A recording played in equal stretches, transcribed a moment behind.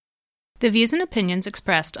The views and opinions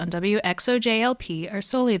expressed on WXOJLP are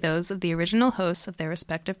solely those of the original hosts of their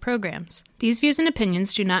respective programs. These views and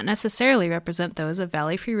opinions do not necessarily represent those of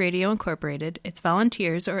Valley Free Radio Incorporated, its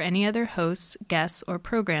volunteers, or any other hosts, guests, or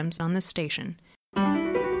programs on this station.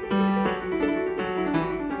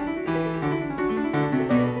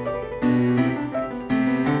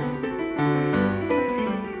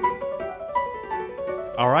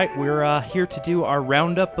 All right, we're here to do our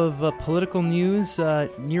roundup of political news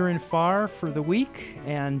near and far for the week,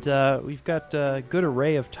 and we've got a good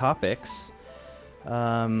array of topics.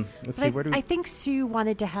 Let's see, where do we... I think Sue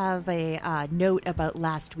wanted to have a note about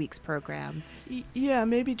last week's program. Yeah,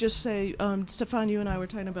 maybe just say, Stefan, you and I were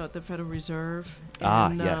talking about the Federal Reserve.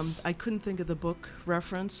 Yes. I couldn't think of the book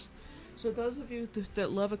reference. So those of you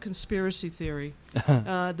that love a conspiracy theory,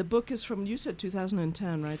 the book is from, you said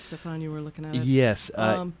 2010, right, Stefan? You were looking at it? Yes,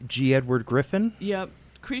 G. Edward Griffin. Yep.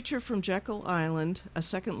 Creature from Jekyll Island, A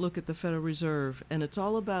Second Look at the Federal Reserve. And it's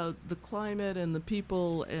all about the climate and the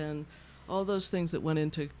people and all those things that went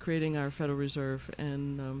into creating our Federal Reserve.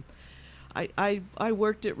 And I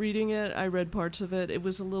worked at reading it. I read parts of it. It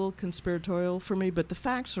was a little conspiratorial for me, but the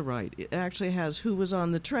facts are right. It actually has who was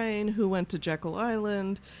on the train, who went to Jekyll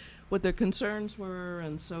Island, what their concerns were,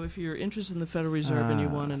 and so if you're interested in the Federal Reserve and you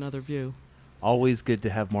want another view. Always good to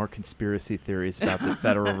have more conspiracy theories about the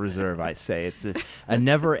Federal Reserve, I say. It's a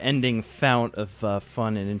never-ending fount of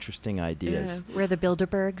fun and interesting ideas. Were the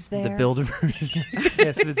Bilderbergs there? The Bilderbergs.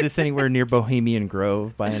 Yes, was this anywhere near Bohemian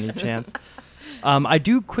Grove by any chance? I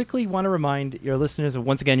do quickly want to remind your listeners,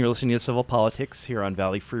 once again, you're listening to Civil Politics here on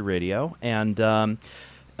Valley Free Radio, and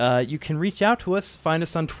you can reach out to us, find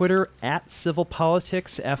us on Twitter at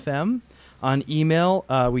CivilPoliticsFM. On email,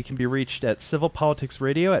 we can be reached at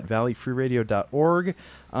civilpoliticsradio@valleyfreeradio.org.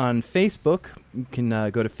 On Facebook, you can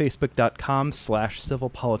go to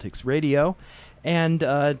facebook.com/civilpoliticsradio. And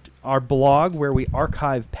our blog, where we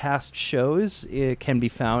archive past shows, it can be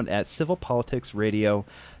found at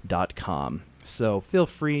civilpoliticsradio.com. So feel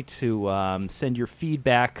free to send your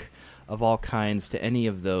feedback of all kinds to any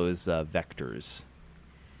of those vectors.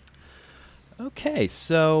 Okay,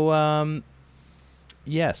 so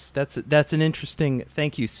yes, that's an interesting.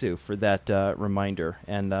 Thank you, Sue, for that reminder.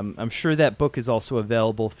 And I'm sure that book is also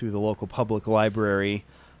available through the local public library.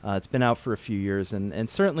 It's been out for a few years, and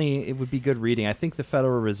certainly it would be good reading. I think the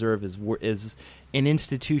Federal Reserve is an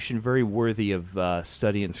institution very worthy of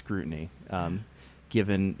study and scrutiny,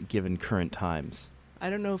 given current times. I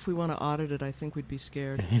don't know if we want to audit it. I think we'd be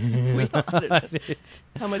scared if we audited it.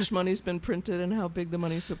 How much money's been printed and how big the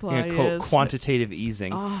money supply is. Quantitative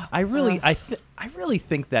easing. I really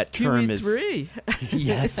think that term is... QE3.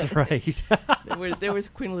 Yes, right. They were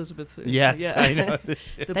Queen Elizabeth. Yes, yeah. I know.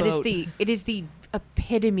 It is the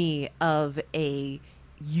epitome of a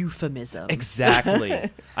euphemism. Exactly.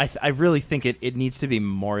 I really think it needs to be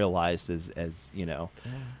memorialized as you know,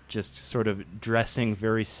 just sort of dressing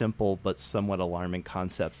very simple but somewhat alarming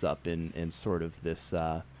concepts up in sort of this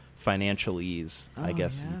financial ease, I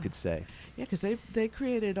guess you could say. Yeah, because they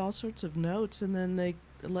created all sorts of notes, and then they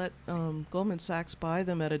let Goldman Sachs buy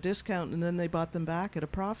them at a discount, and then they bought them back at a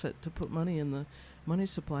profit to put money in the money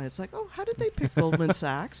supply. It's like, oh, how did they pick Goldman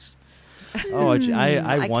Sachs? Oh, I wonder.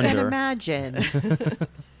 I can't imagine.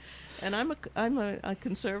 And I'm a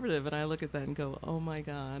conservative, and I look at that and go, oh my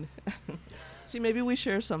God. See, maybe we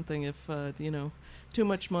share something if too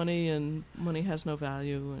much money and money has no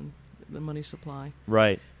value and the money supply.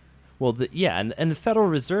 Right. Well, and the Federal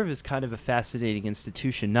Reserve is kind of a fascinating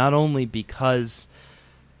institution, not only because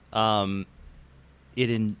it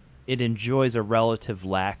enjoys a relative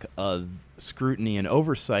lack of scrutiny and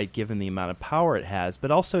oversight given the amount of power it has, but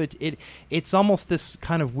also it's almost this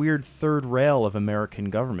kind of weird third rail of American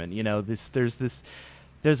government. You know, there's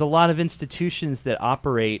a lot of institutions that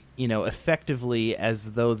operate, effectively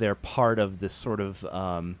as though they're part of this sort of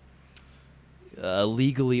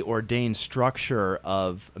legally ordained structure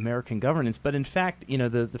of American governance. But in fact,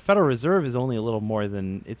 the Federal Reserve is only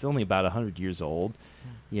it's only about 100 years old.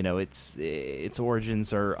 Its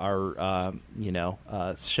origins are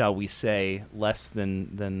shall we say, less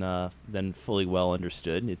than fully well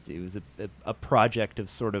understood. It was a project of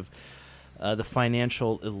sort of the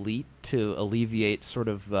financial elite to alleviate sort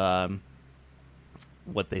of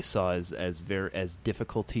what they saw as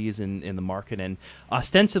difficulties in the market, and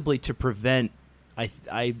ostensibly to prevent,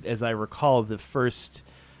 as I recall, the first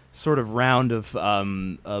sort of round of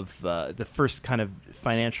the first kind of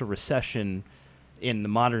financial recession in the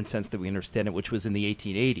modern sense that we understand it, which was in the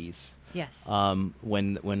 1880s. Yes.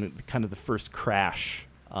 When kind of the first crash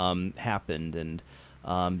happened, and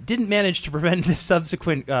didn't manage to prevent the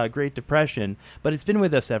subsequent Great Depression, but it's been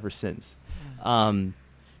with us ever since.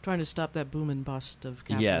 trying to stop that boom and bust of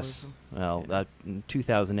Yes. capitalism. Well, Yeah.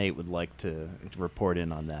 2008 would like to report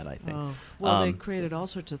in on that, I think. Oh. Well, they Um, created all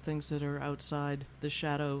sorts of things that are outside the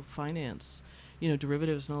shadow finance,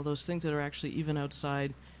 derivatives and all those things that are actually even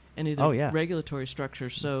outside any of the Oh, yeah. regulatory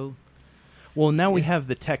structures. So, Well, now we Yeah. have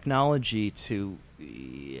the technology to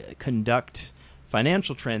conduct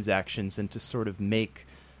financial transactions and to sort of make,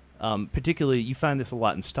 particularly, you find this a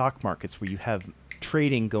lot in stock markets where you have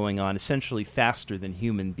trading going on essentially faster than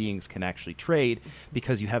human beings can actually trade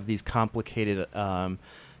because you have these complicated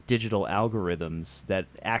digital algorithms that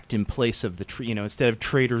act in place of instead of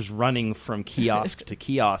traders running from kiosk to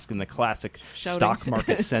kiosk in the classic Shouting. stock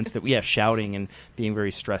market sense that shouting and being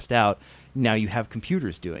very stressed out. Now you have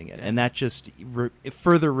computers doing it, and that just it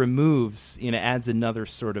further removes, adds another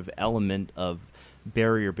sort of element of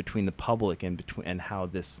barrier between the public and how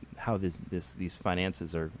these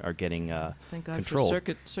finances are getting thank God controlled.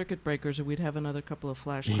 for circuit breakers, or we'd have another couple of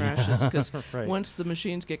flash crashes. Because Right. once the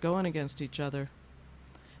machines get going against each other,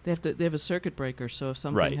 they have a circuit breaker. So if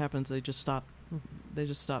something Right. happens, they just stop. They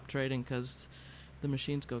just stop trading because the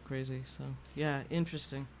machines go crazy. So yeah,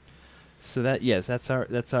 interesting. So that's our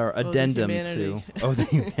the addendum humanity. to the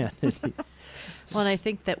humanity. Well, and I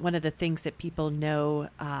think that one of the things that people know,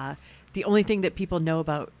 the only thing that people know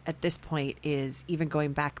about at this point is even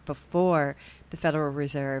going back before the Federal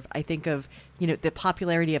Reserve. I think of, the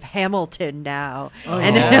popularity of Hamilton now. Oh,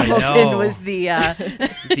 and yeah, I Hamilton know. was the...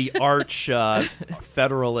 The arch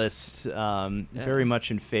federalist, very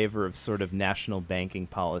much in favor of sort of national banking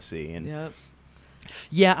policy, and Yeah.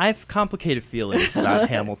 yeah, I have complicated feelings about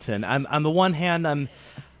Hamilton. On the one hand,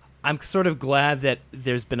 I'm sort of glad that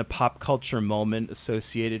there's been a pop culture moment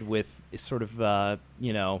associated with sort of the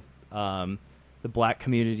black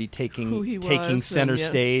community Who he taking was, center and, yeah.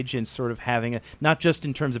 stage and sort of having not just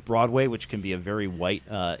in terms of Broadway, which can be a very white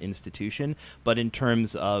institution, but in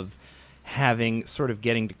terms of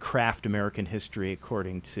getting to craft American history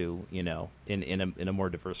according to in a more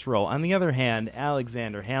diverse role. On the other hand,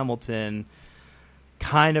 Alexander Hamilton,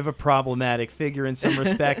 kind of a problematic figure in some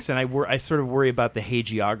respects, and I sort of worry about the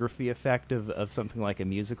hagiography effect of something like a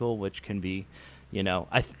musical, which can be,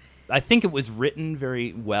 I think it was written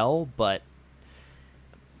very well, but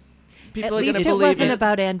People At are least gonna it believe wasn't it.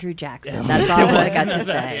 about Andrew Jackson. That's all I got to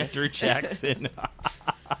say. Andrew Jackson.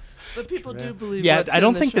 But people do believe. Yeah, what's I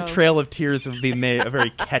don't in think the show. Trail of Tears would be a very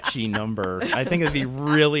catchy number. I think it'd be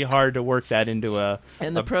really hard to work that into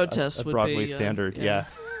And the protest a would Broadway be, standard. yeah.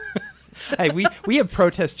 Hey, we have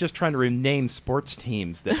protests just trying to rename sports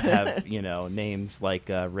teams that have names like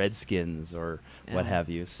Redskins or what have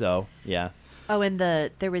you. So yeah. Oh, and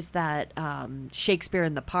there was that Shakespeare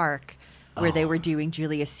in the Park where they were doing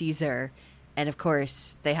Julius Caesar, and of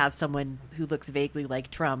course they have someone who looks vaguely like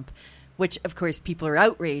Trump, which of course people are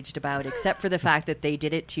outraged about, except for the fact that they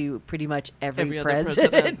did it to pretty much every Other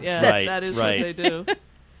president. president. Yeah, Right, that is right. what they do.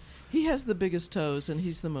 He has the biggest toes, and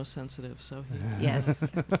he's the most sensitive. So Yes.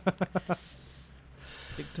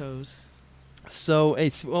 big toes. So,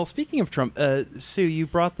 well, speaking of Trump, Sue, you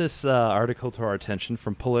brought this article to our attention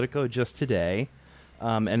from Politico just today,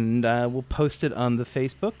 and we'll post it on the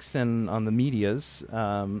Facebooks and on the medias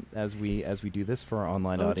as we do this for our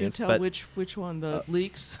online audience. Do tell But which one, the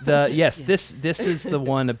leaks? yes, this is the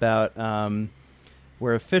one about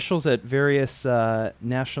where officials at various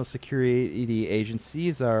national security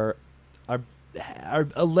agencies are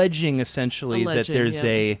alleging essentially that there's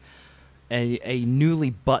yeah. a newly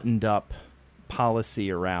buttoned up policy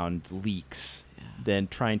around leaks. Then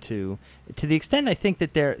trying to the extent I think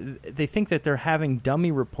that they think that they're having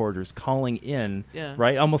dummy reporters calling in, Yeah.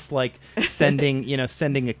 right? Almost like sending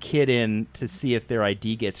a kid in to see if their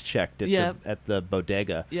ID gets checked at the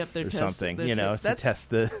bodega Yep, they're or testing- something, they're to that's-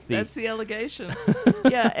 test the That's the allegation.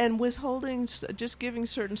 Yeah, and withholding, just giving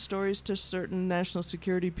certain stories to certain national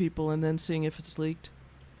security people and then seeing if it's leaked.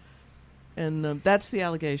 And that's the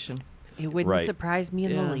allegation. It wouldn't Right. surprise me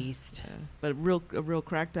in Yeah. the least. Yeah. But a real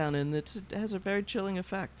crackdown, and it has a very chilling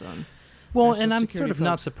effect on. Well, national and I'm security sort of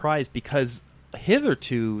not folks. surprised because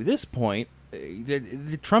hitherto this point,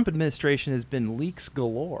 the Trump administration has been leaks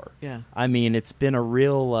galore. Yeah. I mean, it's been a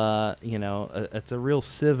real, it's a real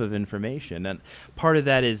sieve of information, and part of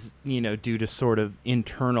that is, due to sort of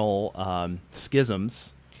internal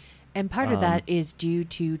schisms. And part of that is due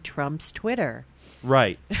to Trump's Twitter.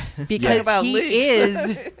 Right. Because about he leaks.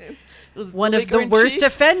 is one of Leaker the in worst chief?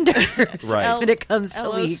 offenders Right. when it comes to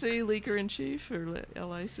LOC, leaks. leaker in chief, or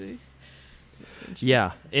LIC?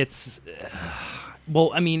 Yeah, it's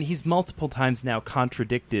well, I mean, he's multiple times now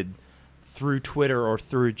contradicted through Twitter or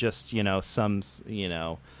through just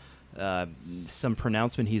some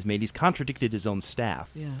pronouncement he's made. He's contradicted his own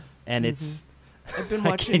staff, Yeah. and it's I've been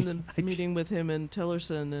watching the meeting with him and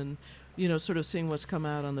Tillerson, and sort of seeing what's come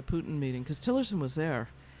out on the Putin meeting, because Tillerson was there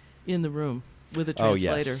in the room with a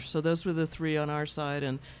translator. Oh, yes. So those were the three on our side,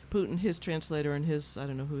 and Putin, his translator, and his, I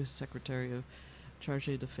don't know who, his secretary of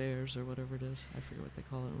chargé d'affaires or whatever it is. I forget what they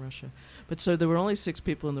call it in Russia. But so there were only 6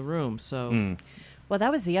 people in the room. So, Well,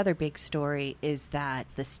 that was the other big story, is that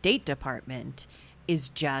the State Department is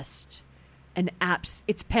just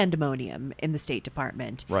it's pandemonium in the State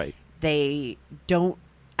Department. Right. They don't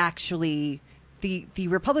actually, the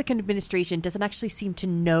Republican administration doesn't actually seem to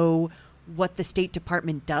know what the State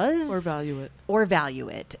Department does. Or value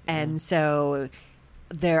it. And so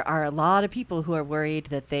there are a lot of people who are worried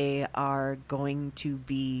that they are going to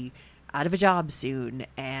be out of a job soon,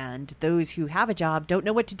 and those who have a job don't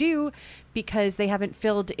know what to do because they haven't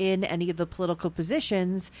filled in any of the political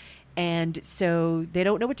positions, and so they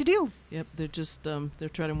don't know what to do. Yep, they're just they're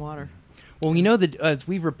treading water. Well, we know that, as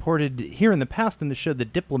we've reported here in the past in the show, the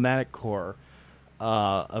diplomatic corps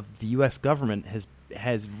of the U.S. government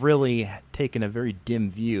has really taken a very dim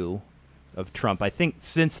view of Trump, I think,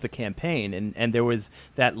 since the campaign, and there was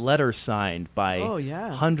that letter signed by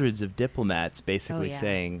hundreds of diplomats, basically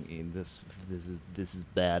saying this is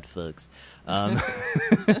bad, folks,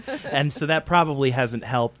 and so that probably hasn't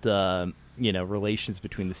helped, relations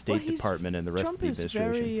between the State Department and the rest of the administration.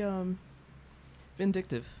 Trump is very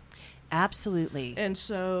vindictive, absolutely, and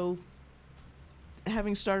so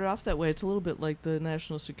having started off that way, it's a little bit like the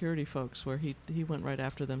national security folks, where he went right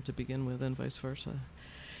after them to begin with, and vice versa.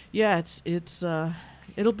 Yeah,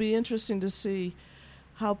 it'll be interesting to see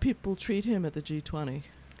how people treat him at the G20.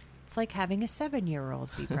 It's like having a 7-year-old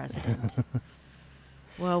be president.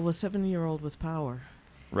 Well, a 7-year-old with power,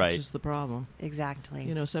 right, which is the problem. Exactly.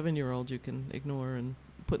 7-year-old you can ignore and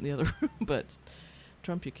put in the other room, but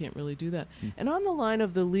Trump, you can't really do that. And on the line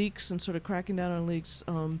of the leaks and sort of cracking down on leaks,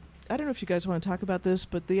 I don't know if you guys want to talk about this,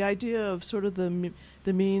 but the idea of sort of the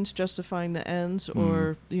means justifying the ends,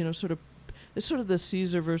 or it's sort of the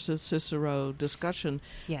Caesar versus Cicero discussion.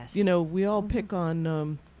 Yes. We all pick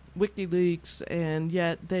on WikiLeaks, and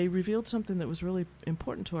yet they revealed something that was really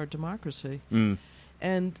important to our democracy.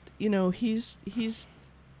 And he's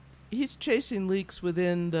chasing leaks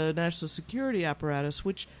within the national security apparatus,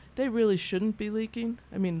 which they really shouldn't be leaking.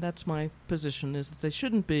 I mean, that's my position, is that they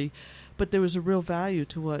shouldn't be. But there was a real value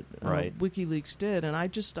to what WikiLeaks did, and I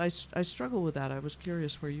struggle with that. I was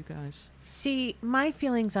curious where you guys... See, my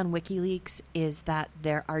feelings on WikiLeaks is that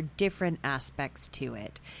there are different aspects to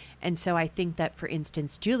it. And so I think that, for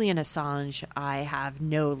instance, Julian Assange, I have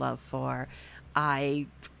no love for. I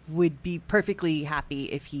would be perfectly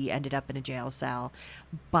happy if he ended up in a jail cell.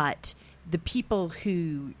 But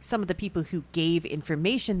some of the people who gave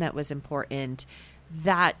information that was important,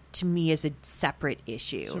 that to me is a separate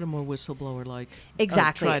issue. Sort of more whistleblower-like.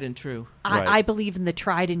 Exactly. Tried and true. I believe in the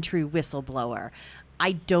tried and true whistleblower.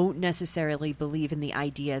 I don't necessarily believe in the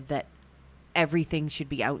idea that everything should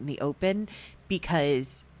be out in the open,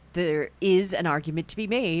 because there is an argument to be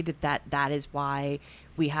made that is why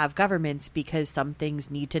we have governments, because some things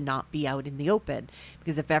need to not be out in the open.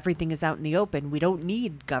 Because if everything is out in the open, we don't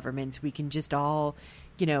need governments. We can just all...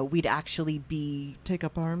 we'd actually be... Take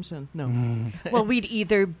up arms and... No. Well, we'd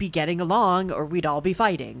either be getting along or we'd all be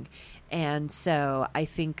fighting. And so I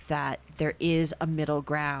think that there is a middle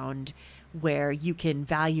ground where you can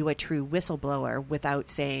value a true whistleblower without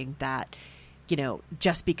saying that,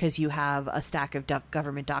 just because you have a stack of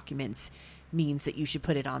government documents means that you should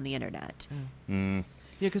put it on the internet. Yeah,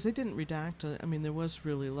 because they didn't redact. There was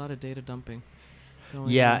really a lot of data dumping.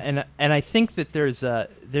 Yeah, and I think that there's a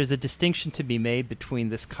distinction to be made between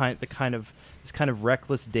this kind of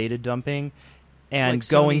reckless data dumping and like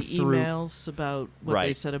going Sony through emails about what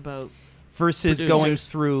they said about versus producers. Going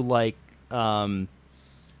through like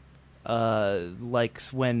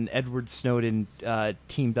when Edward Snowden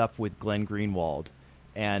teamed up with Glenn Greenwald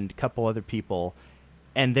and a couple other people,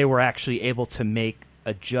 and they were actually able to make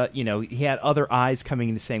he had other eyes coming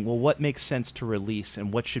in saying, well, what makes sense to release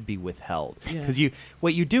and what should be withheld? Because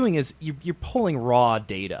what you're doing is you're pulling raw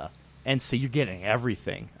data, and so you're getting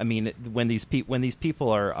everything. I mean, when these people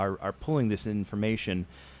are pulling this information,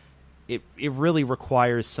 it really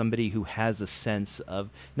requires somebody who has a sense of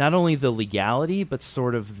not only the legality but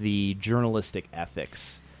sort of the journalistic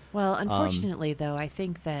ethics. Well, unfortunately, though, I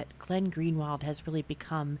think that Glenn Greenwald has really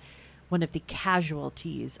become one of the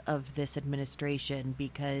casualties of this administration,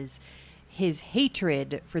 because his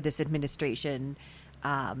hatred for this administration,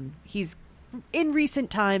 he's in recent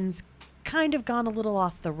times kind of gone a little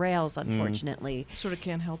off the rails, unfortunately. Sort of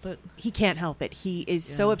can't help it. He can't help it. He is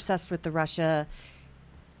so obsessed with the Russia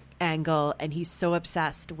angle, and he's so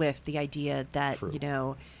obsessed with the idea that,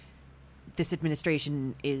 this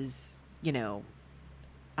administration is,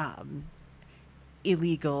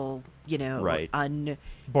 illegal, Right. un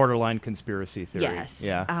Borderline conspiracy theory. Yes.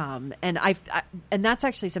 Yeah. And and that's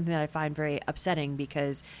actually something that I find very upsetting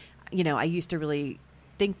because, I used to really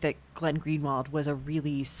think that Glenn Greenwald was a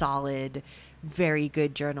really solid, very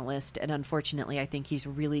good journalist. And unfortunately, I think he's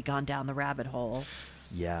really gone down the rabbit hole.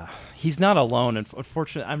 Yeah. He's not alone. And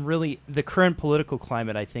unfortunately, the current political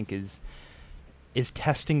climate, I think, is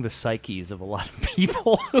testing the psyches of a lot of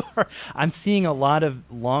people. I'm seeing a lot of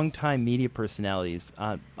longtime media personalities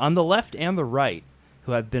on the left and the right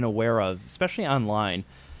who I've been aware of, especially online,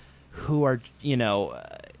 who are,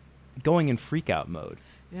 going in freak-out mode.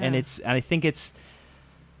 Yeah. And I think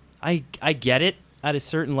I get it at a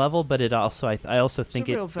certain level, but it also I also think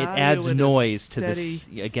it adds noise to this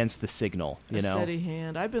against the signal. Steady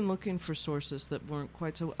hand. I've been looking for sources that weren't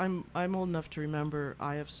quite so. I'm old enough to remember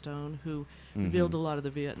I.F. Stone, who revealed a lot of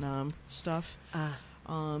the Vietnam stuff.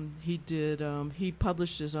 He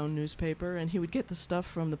published his own newspaper, and he would get the stuff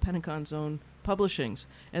from the Pentagon's own publishings,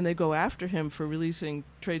 and they go after him for releasing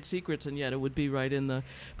trade secrets, and yet it would be right in the.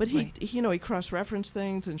 But he cross-referenced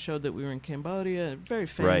things and showed that we were in Cambodia. Very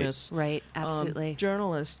famous, right? Absolutely,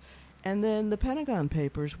 journalist. And then the Pentagon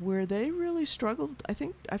Papers, where they really struggled. I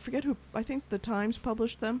think the Times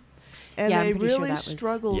published them, and they really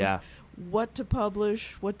struggled. Yeah. What to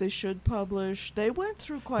publish, what they should publish. They went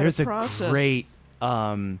through quite a process. There's a great.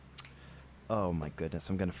 Oh my goodness,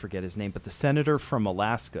 I'm going to forget his name, but the senator from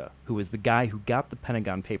Alaska, who was the guy who got the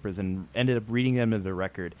Pentagon Papers and ended up reading them into the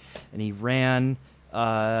record, and he ran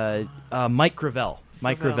Mike Gravel.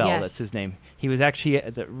 Mike Gravel, yes. That's his name. He was actually,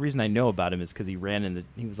 the reason I know about him is because he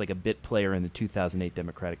was like a bit player in the 2008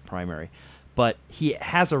 Democratic primary. But he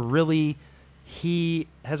has a really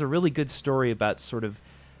good story about sort of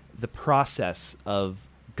the process of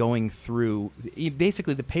going through.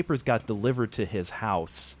 Basically, the papers got delivered to his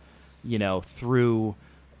house, through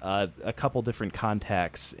a couple different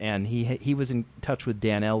contacts, and he was in touch with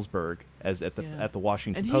Dan Ellsberg at the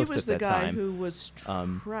Washington Post at that time. And he was the guy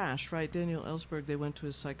who was trash, right? Daniel Ellsberg. They went to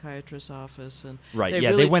his psychiatrist's office, and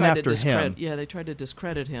they went after him. Yeah, they tried to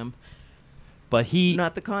discredit him, but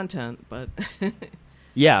not the content, but.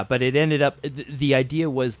 Yeah, but it ended up. The idea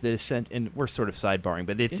was this, and we're sort of sidebarring,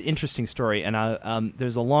 but it's an interesting story. And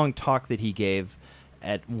there's a long talk that he gave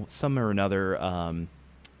at some or another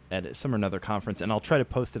conference, and I'll try to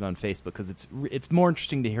post it on Facebook because it's more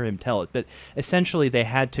interesting to hear him tell it. But essentially, they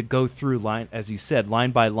had to go through line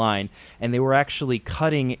by line, and they were actually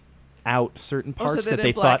cutting out certain parts that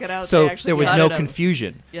they thought, so there was no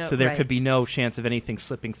confusion. Yep. So there could be no chance of anything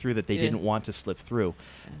slipping through that they didn't want to slip through.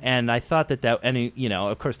 And I thought that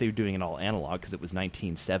of course they were doing it all analog because it was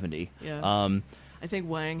 1970. Yeah. I think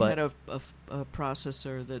Wang had a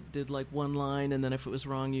processor that did like one line, and then if it was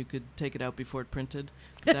wrong, you could take it out before it printed.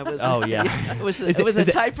 That was it was a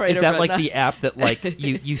typewriter. Is that like the app that like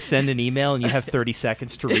you send an email and you have 30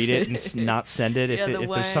 seconds to read it and not send it if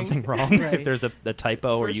there's something wrong, right. If there's a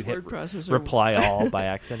typo or you hit processor. reply all by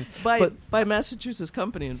accident. By Massachusetts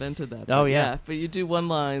company invented that. But you do one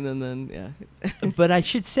line and then But I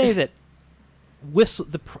should say that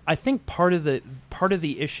I think part of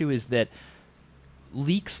the issue is that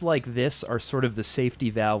leaks like this are sort of the safety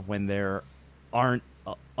valve when there aren't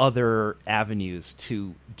other avenues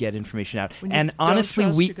to get information out. And honestly,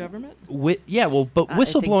 don't trust your government? But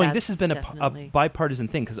whistleblowing, this has been a bipartisan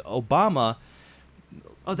thing because Obama.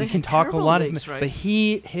 We can talk a lot leaks, of, right? but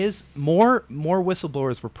his more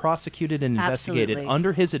whistleblowers were prosecuted and investigated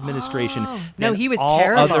under his administration than he was all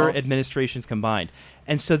terrible. other administrations combined.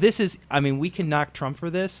 And so this is, we can knock Trump for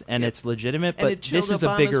this, and it's legitimate, but this is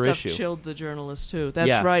a bigger issue. Chilled the journalists too.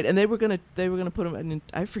 That's right, and they were gonna put him.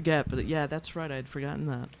 I forget, but that's right. I'd forgotten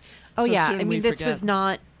that. Oh so this was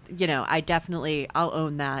not. I'll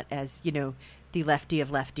own that as the lefty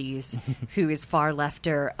of lefties who is far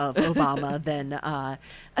lefter of Obama than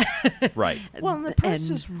right. Well, and the press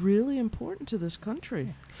is really important to this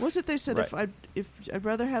country. Was it they said if I'd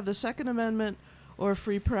rather have the Second Amendment or a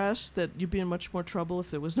free press, that you'd be in much more trouble if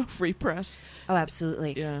there was no free press. Oh,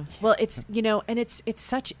 absolutely. Yeah. Well, it's and it's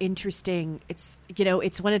such interesting. It's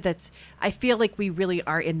it's one of the. I feel like we really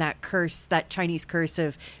are in that curse, that Chinese curse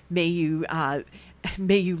of may you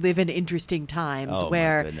live in interesting times,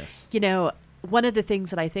 where my goodness. One of the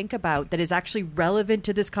things that I think about that is actually relevant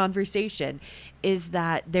to this conversation is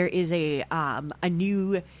that there is a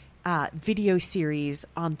new video series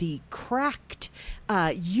on the Cracked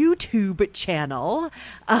YouTube channel,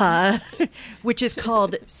 which is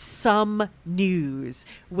called Some News,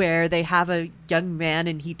 where they have a young man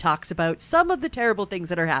and he talks about some of the terrible things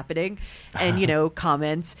that are happening and,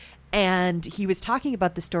 comments. And he was talking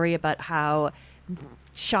about the story about how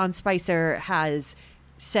Sean Spicer has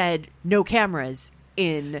said no cameras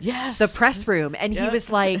in Yes. the press room. And he Yeah. was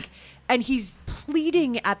like, and he's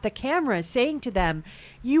pleading at the camera, saying to them,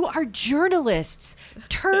 "You are journalists.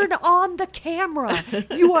 Turn on the camera.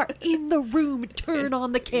 You are in the room. Turn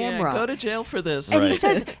on the camera." Yeah, go to jail for this. And Right.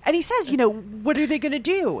 he says, you know, what are they going to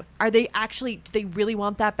do? Are they actually, do they really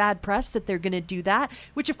want that bad press that they're going to do that?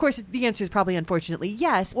 Which, of course, the answer is probably, unfortunately,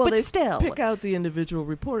 yes. Well, but they still, pick out the individual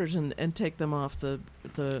reporters and take them off the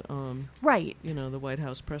right? the White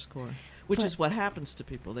House press corps, which But- is what happens to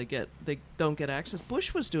people. They don't get access.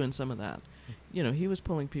 Bush was doing some of that. He was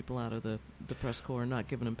pulling people out of the press corps and not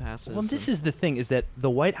giving them passes. Well, this is the thing: is that the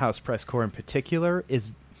White House press corps in particular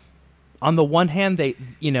is, on the one hand, they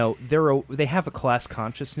have a class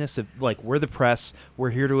consciousness of like, we're the press,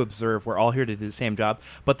 we're here to observe, we're all here to do the same job,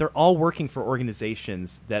 but they're all working for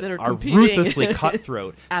organizations that That are are competing. ruthlessly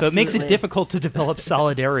cutthroat. So it makes it Absolutely. difficult to develop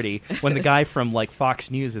solidarity when the guy from like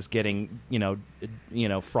Fox News is getting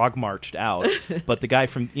frog marched out, but the guy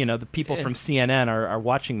from the people from CNN are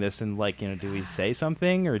watching this and like, do we say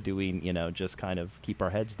something or do we just kind of keep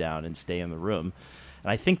our heads down and stay in the room?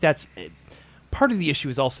 And I think that's part of the issue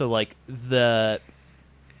is also like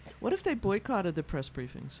What if they boycotted the press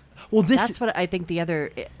briefings? That's what I think the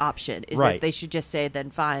other option is, Right. that they should just say,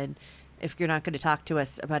 then fine, if you're not going to talk to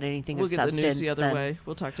us about anything We'll of get the substance, news the other then way.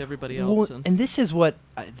 We'll talk to everybody Well, else. and this is what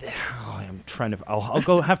I'm trying to.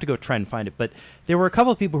 I'll have to go try and find it. But there were a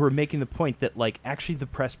couple of people who were making the point that like actually the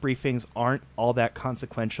press briefings aren't all that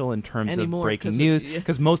consequential in terms Anymore, of breaking 'cause news yeah.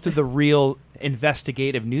 because most of the real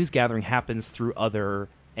investigative news gathering happens through other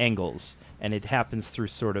angles. And it happens through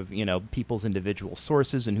sort of, people's individual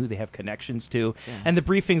sources and who they have connections to. Yeah. And the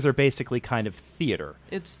briefings are basically kind of theater.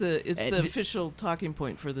 it's the and official talking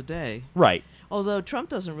point for the day. Right. Although Trump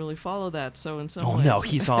doesn't really follow that, so in some Oh, ways. no,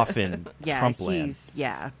 he's off in yeah, Trump land. he's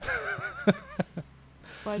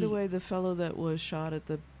By the way, the fellow that was shot at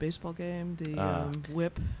the baseball game, the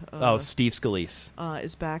whip, Steve Scalise.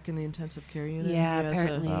 is back in the intensive care unit. Yeah, He has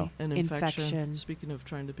apparently an infection. Speaking of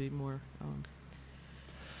trying to be more,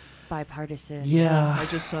 bipartisan. Yeah. I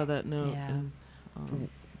just saw that note. Yeah. And,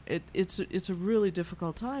 it's a really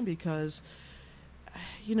difficult time because,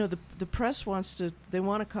 the press want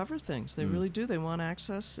to cover things. They really do. They want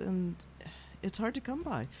access, and it's hard to come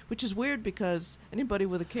by, which is weird because anybody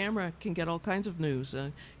with a camera can get all kinds of news.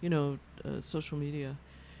 Social media.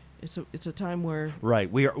 It's a time where Right.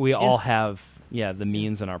 We all have the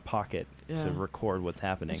means in our pocket Yeah. to record what's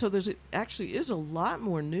happening. so there's actually is a lot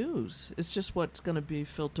more news. It's just what's going to be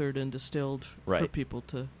filtered and distilled for Right. people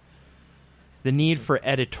to. The need for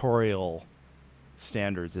editorial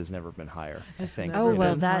standards has never been higher, I Has think. never Oh,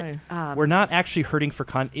 well, been that... higher. We're not actually hurting for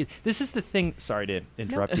this is the thing. Sorry to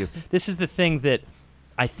interrupt you. This is the thing that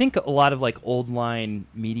I think a lot of like old line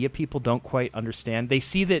media people don't quite understand. They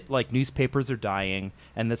see that like newspapers are dying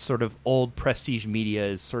and that sort of old prestige media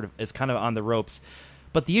is kind of on the ropes.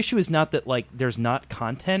 But the issue is not that like there's not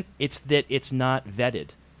content, it's that it's not vetted.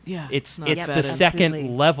 Yeah, It's not the vetted. second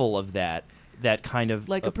Absolutely. level of that kind of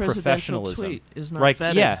Like a presidential professionalism. tweet is not right?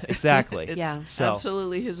 vetted. Yeah, exactly. It's Yeah. So-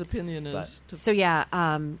 absolutely his opinion is. So yeah,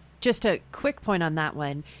 just a quick point on that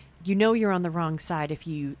one. You're on the wrong side if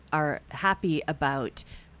you are happy about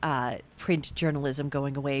print journalism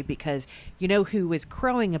going away, because who was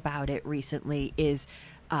crowing about it recently is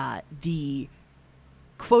the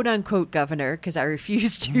quote-unquote governor, because I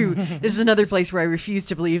refuse to this is another place where I refuse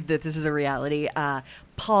to believe that this is a reality,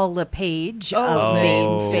 Paul LePage of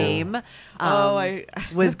Maine fame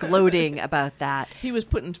was gloating about that. He was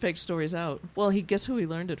putting fake stories out. Well, guess who he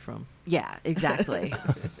learned it from? Yeah, exactly.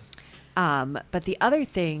 But the other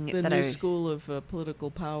thing The that new I school of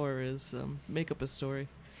political power is make up a story.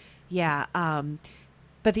 Yeah.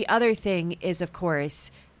 But the other thing is, of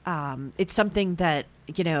course, it's something that,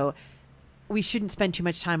 we shouldn't spend too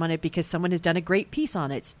much time on it because someone has done a great piece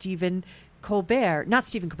on it. John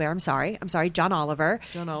Oliver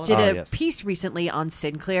John Oliver. did a yes. piece recently on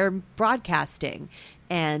Sinclair Broadcasting.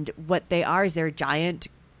 And what they are is they're a giant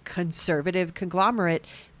conservative conglomerate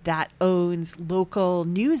that owns local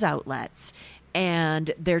news outlets.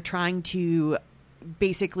 And they're trying to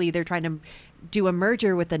do a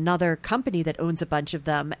merger with another company that owns a bunch of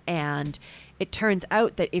them. And it turns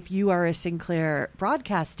out that if you are a Sinclair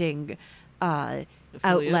Broadcasting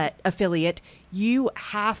outlet affiliate, you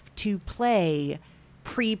have to play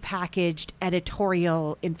pre-packaged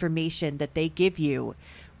editorial information that they give you,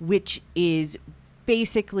 which is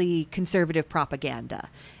basically conservative propaganda.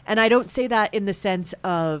 And I don't say that in the sense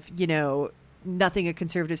of, nothing a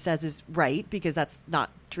conservative says is right, because that's not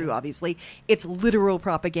true, obviously. It's literal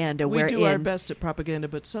propaganda. We do our best at propaganda,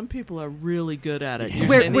 but some people are really good at it.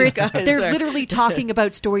 They're literally talking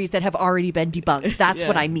about stories that have already been debunked. That's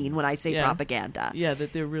what I mean when I say propaganda. Yeah,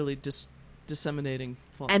 that they're really disseminating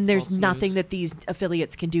false and there's false nothing news. that these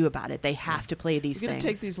affiliates can do about it. They have to play these We're things.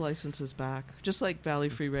 going to take these licenses back. Just like Valley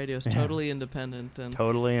Free Radio is totally independent. And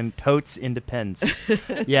Totally, and totes independence.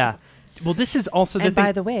 Yeah. Well, this is also the and thing.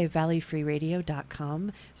 by the way,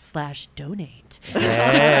 valleyfreeradio.com/donate.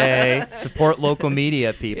 Hey, support local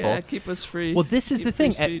media, people. Yeah, keep us free. Well, this is Keep the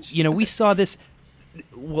thing. free speech. We saw this.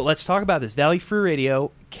 Well, let's talk about this. Valley Free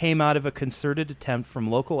Radio came out of a concerted attempt from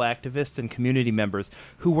local activists and community members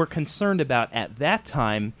who were concerned about, at that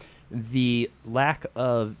time, the lack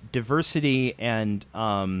of diversity and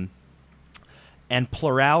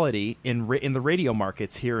plurality in the radio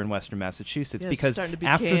markets here in Western Massachusetts, Yeah, it's because starting to be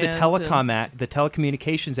after the canned the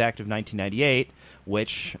Telecommunications Act of 1998,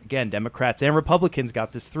 which again Democrats and Republicans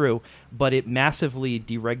got this through, but it massively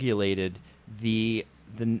deregulated the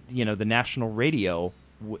national radio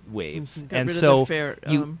waves, Got and rid so of the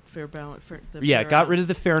fair balance. it got rid of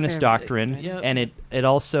the fairness doctrine, Yep. and it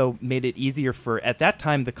also made it easier for, at that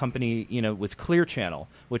time, the company, was Clear Channel,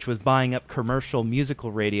 which was buying up commercial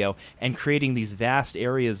musical radio and creating these vast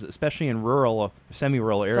areas, especially in rural,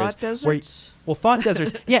 semi-rural areas. Thought deserts. Thought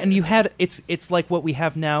deserts. Yeah, and you had, it's like what we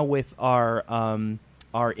have now with our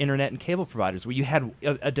internet and cable providers, where you had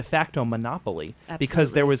a de facto monopoly.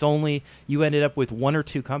 Because there was you ended up with one or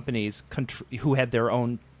two companies who had their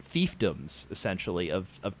own fiefdoms, essentially,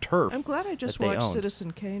 of turf. I'm glad I just that they watched owned.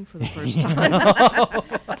 Citizen Kane for the first time.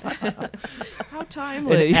 How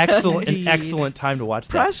timely. An excellent time to watch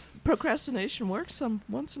that. Procrastination works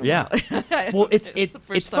once in a Yeah. while. Well, the it's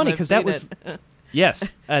first time funny I've because that seen was it. yes,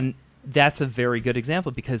 and that's a very good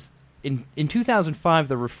example, because in 2005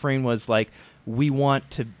 the refrain was like, we want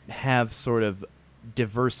to have sort of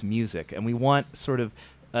diverse music, and we want sort of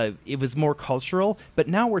it was more cultural. But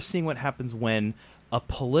now we're seeing what happens when a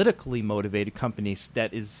politically motivated company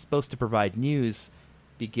that is supposed to provide news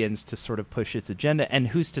begins to sort of push its agenda, and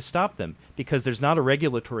who's to stop them? Because there's not a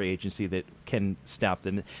regulatory agency that can stop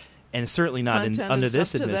them. And certainly not under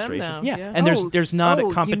this administration. Now, yeah, and there's not a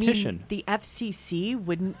competition. You mean the FCC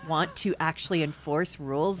wouldn't want to actually enforce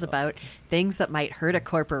rules about things that might hurt a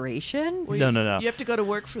corporation? Well, No. You have to go to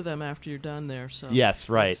work for them after you're done there. So yes,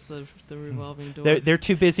 right. That's the revolving door. They're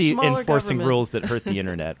too busy Smaller enforcing government. rules that hurt the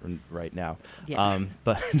internet right now. Yes.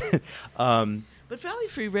 But Valley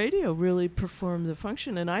Free Radio really performed the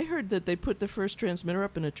function, and I heard that they put the first transmitter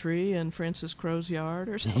up in a tree in Francis Crow's yard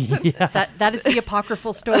or something. That is the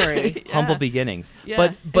apocryphral story. Yeah. Humble beginnings.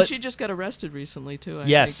 Yeah, But and she just got arrested recently too. I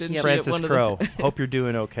yes, think, didn't Francis she, at Crow. one of the- Hope you're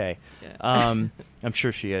doing okay. Yeah. I'm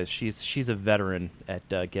sure she is. She's a veteran at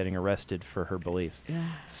getting arrested for her beliefs. Yeah.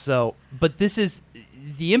 So, but this is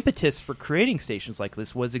the impetus for creating stations like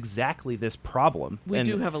this was exactly this problem. We And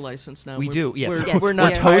do have a license now. we do. Yes, We're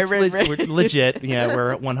not totally pirate. we're legit. Yeah,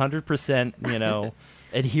 we're 100%.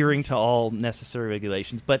 Adhering to all necessary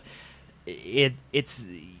regulations, but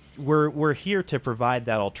we're here to provide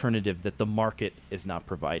that alternative that the market is not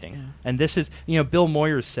providing. Yeah. And this is, Bill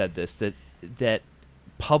Moyers said this, that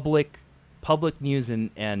public news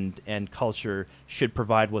and culture should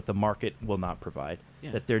provide what the market will not provide.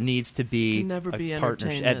 Yeah. That there needs to be Can never a be partnership,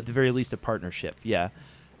 entertainment. at the very least a partnership. Yeah.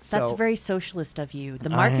 That's So- very socialist of you. The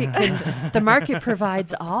market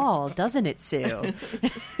provides all, doesn't it, Sue?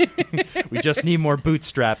 We just need more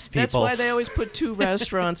bootstraps, people. That's why they always put two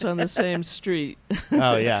restaurants on the same street.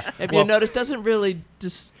 Oh yeah. Have Well- you noticed? Doesn't really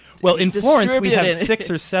Well, in Florence, we have distribute it. 6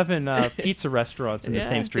 or 7 pizza restaurants in the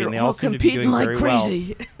same street, and they they're all seem to be competing doing like very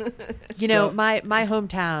crazy. You know, my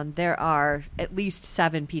hometown, there are at least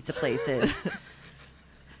 7 pizza places.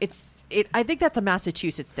 I think that's a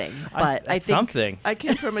Massachusetts thing, but I think something. I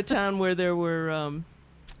came from a town where there were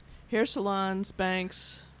hair salons,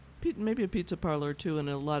 banks, maybe a pizza parlor or two, and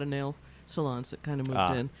a lot of nail salons that kind of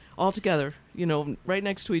moved in all together. Right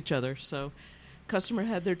next to each other. So, customer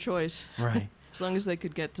had their choice. Right. As long as they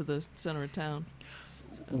could get to the center of town.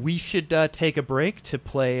 We should take a break to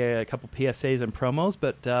play a couple PSAs and promos,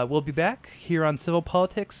 but we'll be back here on Civil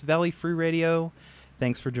Politics, Valley Free Radio.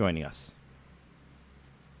 Thanks for joining us.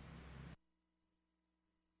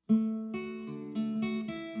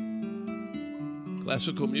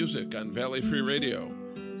 Classical music on Valley Free Radio.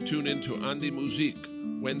 Tune in to Andi Musique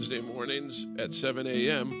Wednesday mornings at 7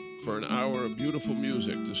 a.m. for an hour of beautiful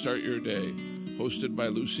music to start your day. Hosted by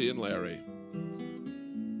Lucy and Larry.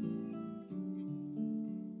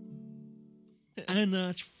 And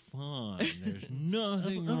that's fine. There's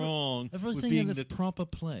nothing wrong with Everything being in its proper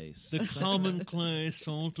place. the commonplace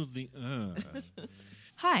salt of the earth.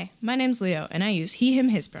 Hi, my name's Leo, and I use he, him,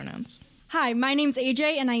 his pronouns. Hi, my name's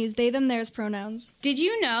AJ, and I use they, them, theirs pronouns. Did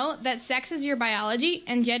you know that sex is your biology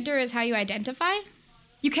and gender is how you identify?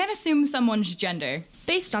 You can't assume someone's gender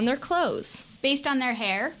Based on their clothes, based on their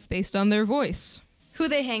hair, Based on their voice. who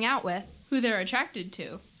they hang out with, who they're attracted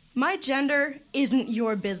to. My gender isn't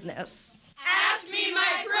your business. Ask me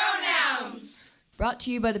my pronouns! Brought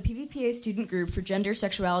to you by the PVPA Student Group for Gender,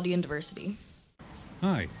 Sexuality, and Diversity.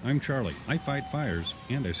 Hi, I'm Charlie. I fight fires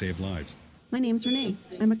and I save lives. My name's Renee.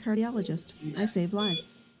 I'm a cardiologist. I save lives.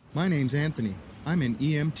 My name's Anthony. I'm an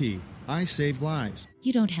EMT. I save lives.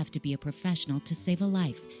 You don't have to be a professional to save a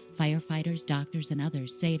life. Firefighters, doctors, and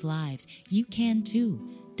others save lives. You can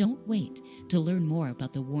too. Don't wait. To learn more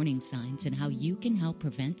about the warning signs and how you can help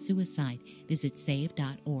prevent suicide, visit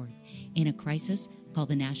save.org. In a crisis, call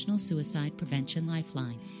the National Suicide Prevention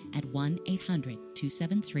Lifeline at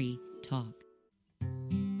 1-800-273-TALK.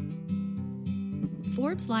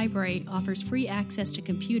 Forbes Library offers free access to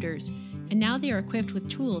computers, and now they are equipped with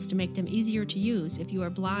tools to make them easier to use if you are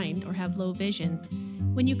blind or have low vision.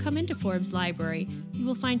 When you come into Forbes Library, you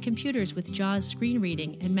will find computers with JAWS screen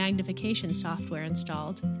reading and magnification software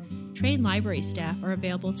installed. Trained library staff are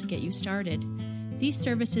available to get you started. These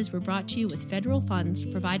services were brought to you with federal funds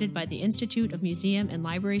provided by the Institute of Museum and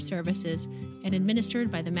Library Services and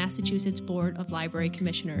administered by the Massachusetts Board of Library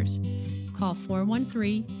Commissioners. Call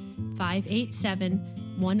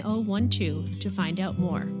 413-587-1012 to find out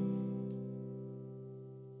more.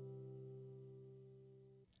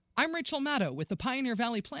 I'm Rachel Maddow with the Pioneer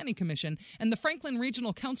Valley Planning Commission and the Franklin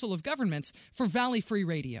Regional Council of Governments for Valley Free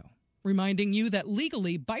Radio, reminding you that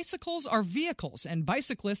legally bicycles are vehicles and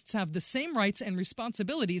bicyclists have the same rights and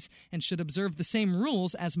responsibilities and should observe the same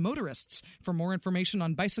rules as motorists. For more information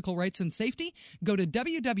on bicycle rights and safety, go to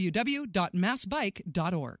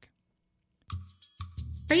www.massbike.org.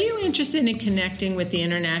 Are you interested in connecting with the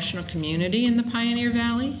international community in the Pioneer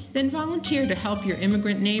Valley? Then volunteer to help your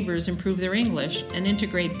immigrant neighbors improve their English and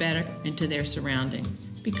integrate better into their surroundings.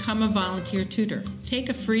 Become a volunteer tutor. Take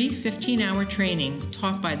a free 15-hour training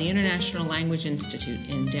taught by the International Language Institute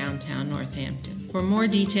in downtown Northampton. For more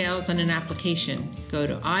details on an application, go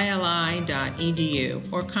to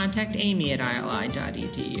ili.edu or contact Amy at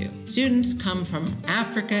ili.edu. Students come from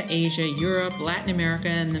Africa, Asia, Europe, Latin America,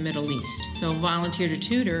 and the Middle East. So volunteer to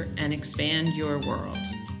tutor and expand your world.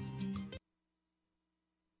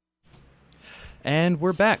 And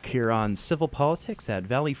we're back here on Civil Politics at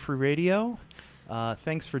Valley Free Radio.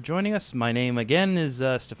 Thanks for joining us. My name, again, is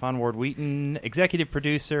Stefan Ward-Wheaton, executive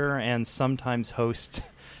producer and sometimes host,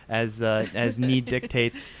 as need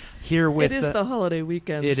dictates. Here with it is the holiday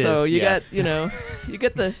weekend, it so is, you yes. got you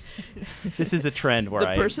get the. This is a trend where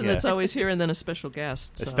the person that's always here, and then a special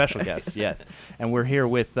guest. A special guest, yes. And we're here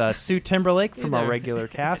with Sue Timberlake from our regular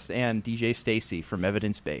cast and DJ Stacy from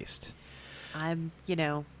Evidence Based. I'm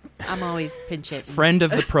always pinch hitting. Friend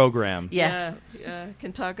of the program. Yes. Yeah,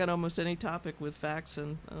 can talk on almost any topic with facts,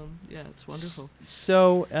 and it's wonderful.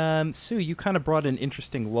 So, Sue, you kind of brought an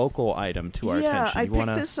interesting local item to our attention. Yeah, I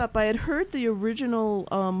picked this up. I had heard the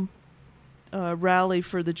original rally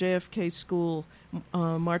for the JFK School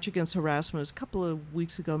March Against Harassment a couple of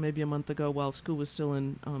weeks ago, maybe a month ago, while school was still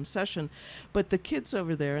in session. But the kids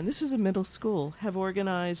over there, and this is a middle school, have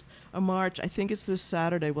organized a march. I think it's this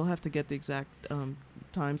Saturday. We'll have to get the exact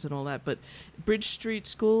times and all that. But Bridge Street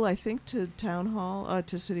School, I think, to Town Hall,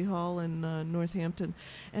 to City Hall in Northampton.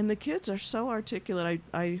 And the kids are so articulate.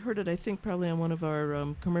 I heard it, I think, probably on one of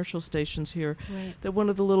our commercial stations here, that one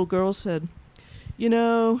of the little girls said,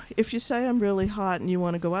 if you say I'm really hot and you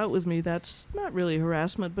want to go out with me, that's not really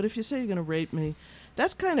harassment. But if you say you're going to rape me,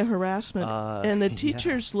 that's kind of harassment. And the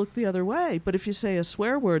teachers look the other way. But if you say a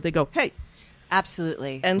swear word, they go, hey.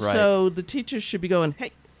 Absolutely. And so the teachers should be going,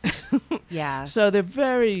 hey. Yeah. So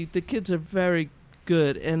the kids are very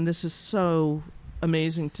good. And this is so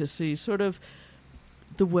amazing to see sort of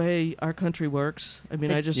the way our country works. I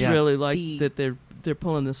mean, I just really like that they're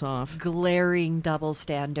pulling this off. Glaring double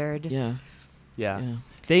standard. Yeah. Yeah.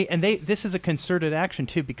 This is a concerted action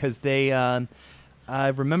too, because they I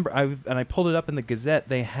remember I pulled it up in the Gazette.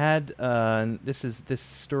 They had this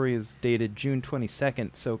story is dated June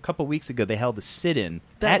 22nd, so a couple weeks ago they held a sit-in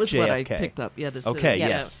that at was JFK. What I picked up. Yeah, the sit-in. Okay,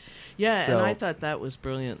 yes. Yeah, so, and I thought that was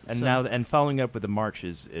brilliant. And following up with the march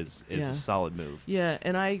is a solid move. Yeah,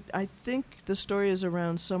 and I think the story is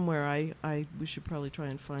around somewhere. We should probably try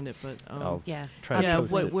and find it, but try to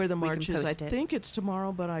post it. Where the march is. I think it's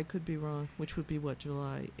tomorrow, but I could be wrong. Which would be what,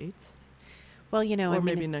 July 8th? Well, or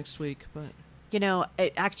maybe next week, but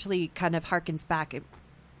it actually kind of harkens back.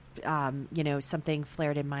 something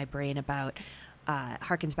flared in my brain about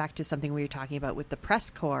harkens back to something we were talking about with the press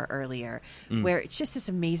corps earlier, where it's just this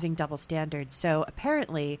amazing double standard. So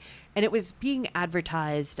apparently, and it was being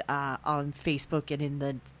advertised on Facebook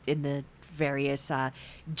and in the various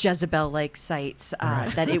Jezebel-like sites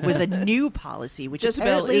that it was a new policy, which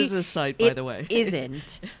Jezebel is a site, by the way.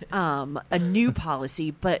 Isn't a new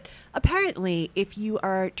policy, but apparently, if you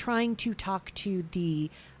are trying to talk to the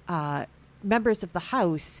members of the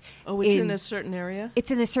House. Oh, it's in a certain area? It's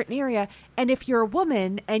in a certain area. And if you're a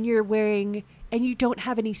woman and you're wearing and you don't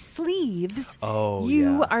have any sleeves,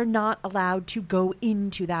 you are not allowed to go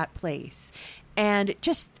into that place. And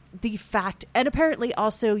just the fact, and apparently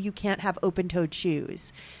also you can't have open-toed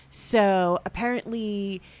shoes. So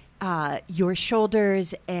apparently your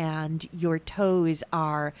shoulders and your toes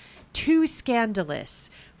are too scandalous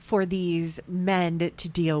for these men to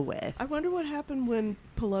deal with. I wonder what happened when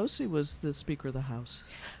Pelosi was the Speaker of the House.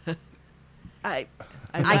 I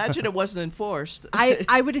imagine it wasn't enforced.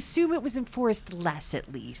 I would assume it was enforced less,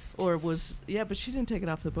 at least. Or it was, but she didn't take it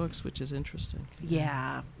off the books, which is interesting.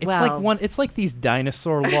 Yeah, it's like these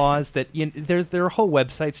dinosaur laws that there are whole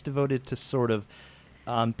websites devoted to sort of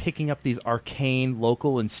picking up these arcane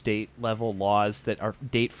local and state level laws that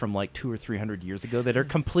date from like 200 or 300 years ago that are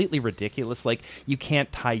completely ridiculous. Like you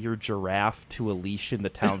can't tie your giraffe to a leash in the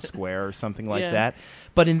town square or something like that.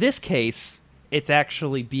 But in this case, it's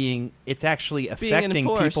actually affecting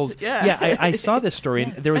people's. I saw this story.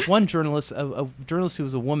 And there was one journalist, a journalist who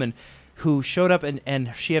was a woman, who showed up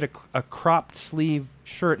and she had a cropped sleeve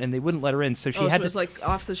shirt and they wouldn't let her in, so she had it was like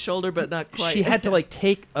off the shoulder but not quite. She had to like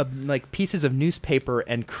take pieces of newspaper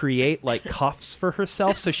and create like cuffs for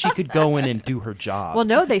herself so she could go in and do her job. Well,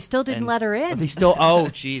 no, they still didn't let her in. They still. Oh,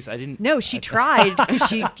 geez, I didn't. No, she tried because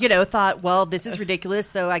she thought, well, this is ridiculous,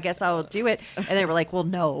 so I guess I'll do it. And they were like, well,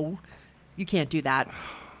 no, you can't do that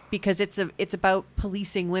because it's about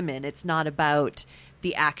policing women. It's not about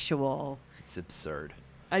the actual. It's absurd.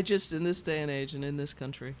 I just, in this day and age and in this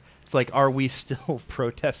country. It's like, are we still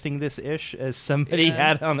protesting this ish? As somebody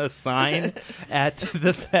had on a sign at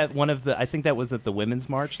one of the, I think that was at the Women's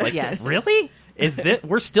March. Like, yes. Really?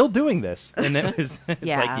 We're still doing this? And it's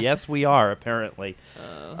like, yes, we are, apparently.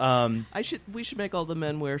 We should make all the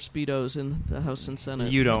men wear Speedos in the House and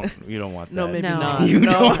Senate. You don't want that. No, maybe not. You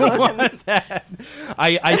don't want that.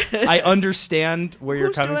 I understand where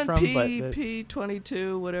you're coming from, but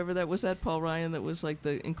P22, whatever that was, that Paul Ryan that was like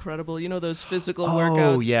the incredible, those physical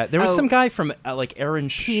workouts. Oh yeah, there was some guy from like Aaron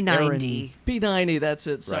P90. P90, that's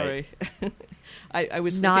it. Sorry. Right. I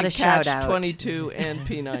was not thinking a shout Catch out. 22 and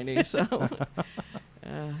P90, so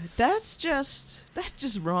that's just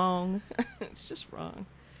wrong. It's just wrong.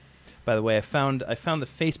 By the way, I found the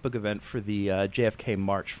Facebook event for the JFK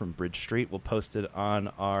March from Bridge Street. We'll post it on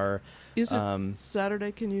our. Is it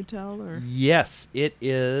Saturday? Can you tell? Or yes, it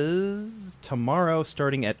is tomorrow,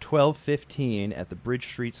 starting at 12:15 at the Bridge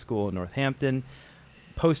Street School in Northampton.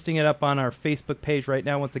 Posting it up on our Facebook page right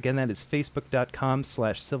now. Once again, that is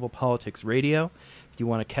facebook.com/civilpoliticsradio. If you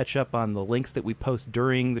want to catch up on the links that we post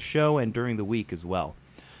during the show and during the week as well.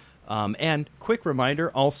 And quick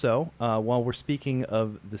reminder also, while we're speaking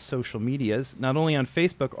of the social medias, not only on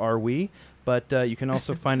Facebook are we, but you can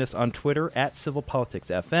also find us on Twitter at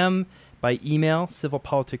civilpoliticsfm, by email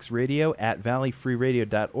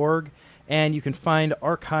civilpoliticsradio@valleyfreeradio.org, and you can find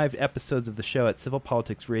archived episodes of the show at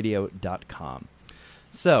civilpoliticsradio.com.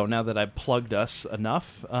 So now that I've plugged us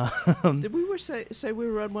enough, did we say we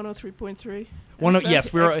were on 103.3? Yes,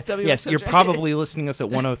 yes. You're probably listening to us at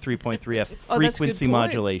 103.3 frequency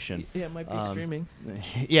modulation. Yeah, it might be streaming.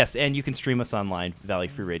 Yes, and you can stream us online,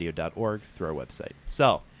 valleyfreeradio.org, through our website.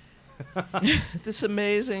 So this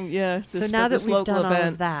amazing, So now that we've done all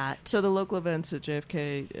of that, so the local events at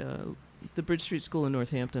JFK, the Bridge Street School in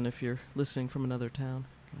Northampton, if you're listening from another town.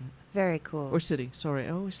 Very cool. Or city. Sorry,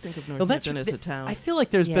 I always think of Northampton as a town. I feel like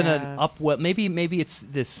there's been an maybe it's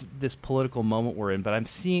this political moment we're in, but I'm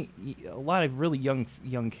seeing a lot of really young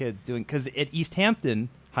kids doing, because at East Hampton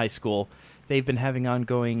High School, they've been having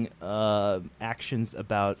ongoing actions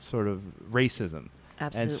about sort of racism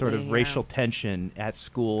and sort of racial tension at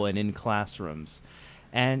school and in classrooms.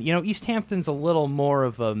 And East Hampton's a little more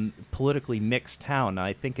of a politically mixed town.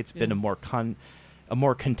 I think it's been a more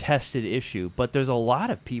contested issue, but there's a lot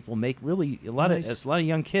of people a lot of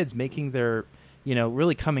young kids making their,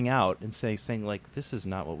 really coming out and saying like, this is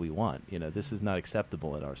not what we want. This is not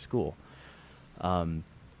acceptable at our school.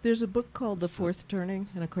 There's a book called The Fourth Turning,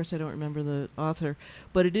 and of course I don't remember the author,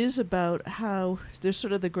 but it is about how there's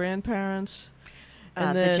sort of the grandparents,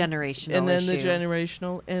 and the generational and then issue. The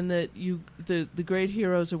generational, and that the great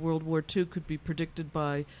heroes of World War II could be predicted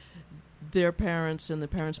by their parents and the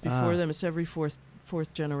parents before them. It's every fourth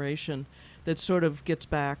generation that sort of gets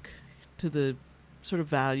back to the sort of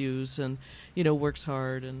values and, works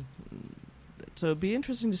hard. And so it'd be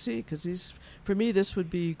interesting to see, because for me, this would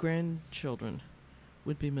be grandchildren,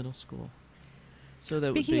 would be middle school. So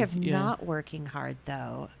that Speaking would be, of not working hard,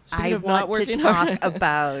 though, Speaking I of want not to working talk hard.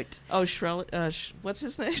 about... Oh, Shkreli. What's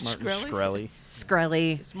his name? Martin Shkreli?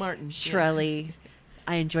 Shkreli. It's Martin. Shkreli. Yeah.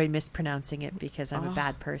 I enjoy mispronouncing it because I'm a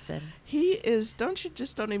bad person. He is. Don't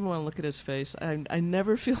even want to look at his face. I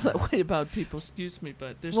never feel that way about people. Excuse me,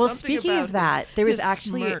 but there's something speaking about of that, there was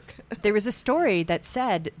actually smirk. There was a story that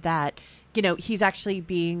said that he's actually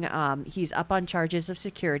being he's up on charges of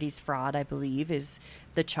securities fraud, I believe, is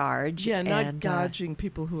the charge. Yeah, not gouging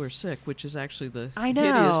people who are sick, which is actually the I know.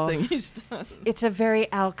 hideous thing he's done. It's a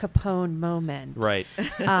very Al Capone moment. Right.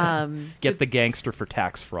 Get the gangster for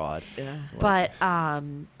tax fraud. Yeah. But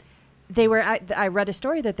they were. I read a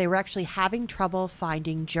story that they were actually having trouble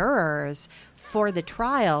finding jurors for the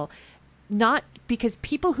trial, not because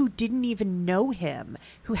people who didn't even know him,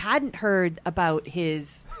 who hadn't heard about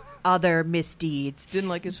his other misdeeds, didn't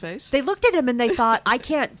like his face. They looked at him and they thought, I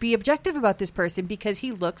can't be objective about this person because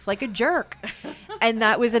he looks like a jerk. And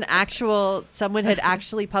that was someone had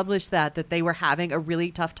actually published that they were having a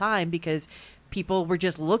really tough time because people were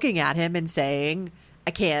just looking at him and saying,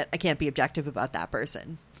 I can't be objective about that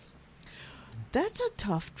person. That's a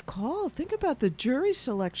tough call. Think about the jury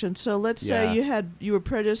selection. So let's say you were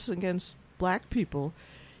prejudiced against black people,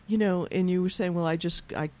 and you were saying, well, I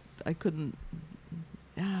couldn't.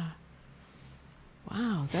 Yeah.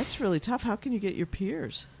 Wow, that's really tough. How can you get your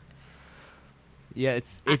peers? Yeah,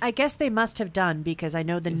 I guess they must have done, because I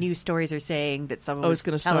know the news stories are saying that someone was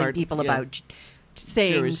telling people about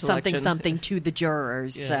saying something to the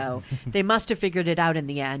jurors. Yeah. So they must have figured it out in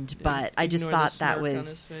the end. But I just thought that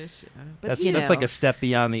was that's like a step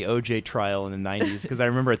beyond the OJ trial in the 90s, because I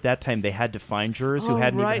remember at that time they had to find jurors who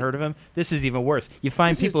hadn't even heard of him. This is even worse. You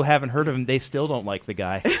find people who haven't heard of him, they still don't like the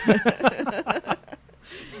guy.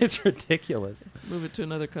 It's ridiculous. Move it to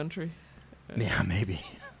another country. Yeah, maybe.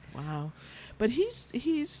 Wow. But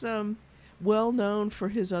he's well known for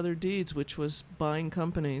his other deeds, which was buying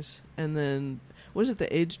companies. And then, was it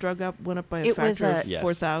the AIDS drug went up by a factor of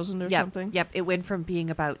 4,000 or something? Yep. It went from being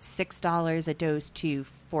about $6 a dose to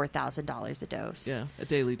 $4,000 a dose. Yeah, a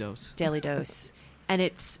daily dose. Daily dose. And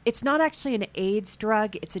it's not actually an AIDS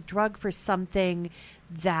drug. It's a drug for something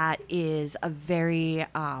that is a very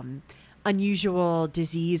unusual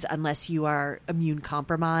disease unless you are immune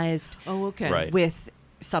compromised. Oh, okay. Right. With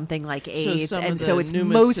something like AIDS, and so it's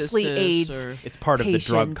mostly AIDS. It's part of the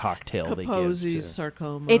drug cocktail Kaposi's they give.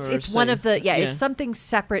 Sarcoma. It's one of the it's something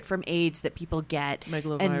separate from AIDS that people get.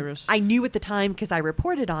 Megalovirus. And I knew at the time because I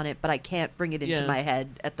reported on it, but I can't bring it into my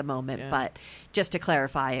head at the moment. Yeah. But just to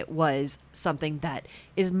clarify, it was something that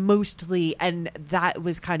is mostly, and that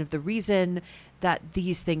was kind of the reason that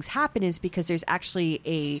these things happen, is because there's actually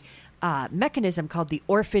a mechanism called the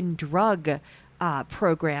orphan drug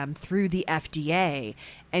program through the FDA.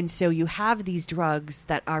 And so you have these drugs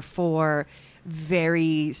that are for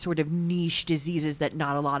very sort of niche diseases that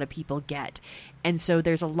not a lot of people get. And so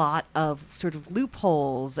there's a lot of sort of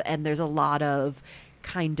loopholes, and there's a lot of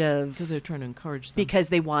kind of... Because they're trying to encourage them. Because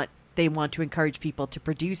they want to encourage people to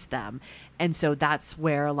produce them. And so that's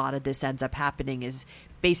where a lot of this ends up happening, is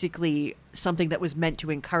basically something that was meant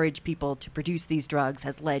to encourage people to produce these drugs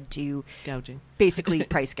has led to gouging. Basically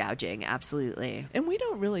price gouging, absolutely. And we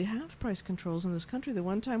don't really have price controls in this country. The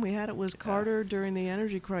one time we had it was Carter during the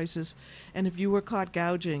energy crisis, and if you were caught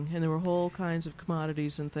gouging, and there were whole kinds of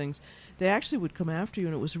commodities and things, they actually would come after you,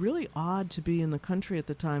 and it was really odd to be in the country at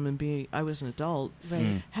the time and I was an adult,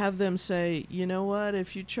 have them say, you know what,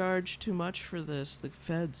 if you charge too much for this, the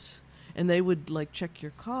feds... And they would, check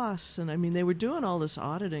your costs. And, I mean, they were doing all this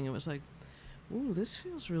auditing. It was like, ooh, this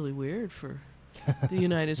feels really weird for the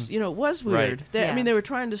United States. It was weird. Right. I mean, they were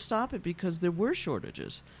trying to stop it because there were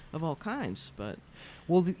shortages of all kinds. But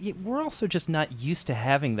well, we're also just not used to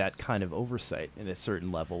having that kind of oversight at a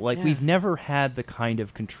certain level. We've never had the kind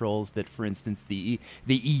of controls that, for instance, the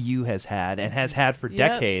EU has had and has had for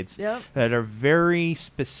decades that are very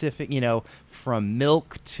specific, from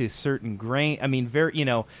milk to certain grain. I mean,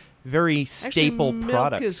 very staple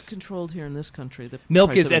products. Milk is controlled here in this country.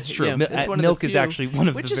 Milk is, that's true. Milk is actually one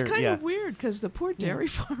of the... Which is kind of weird, because the poor dairy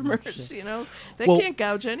farmers, they can't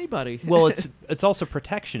gouge anybody. Well, it's also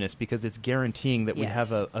protectionist, because it's guaranteeing that we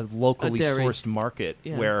have a locally sourced market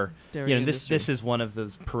where, this is one of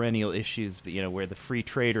those perennial issues, where the free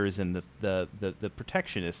traders and the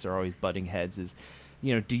protectionists are always butting heads, is,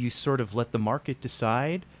 do you sort of let the market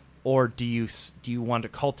decide, or do you want to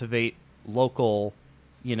cultivate local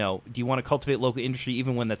do you want to cultivate local industry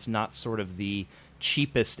even when that's not sort of the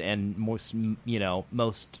cheapest and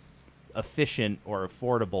most efficient or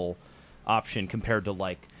affordable option compared to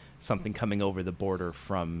like something coming over the border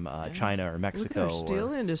from China or Mexico? Look at our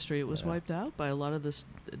steel industry. It was wiped out by a lot of this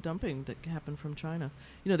dumping that happened from China.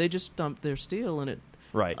 They just dumped their steel and it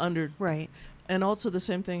right. And also the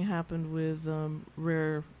same thing happened with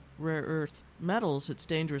rare earth metals. It's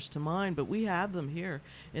dangerous to mine, but we have them here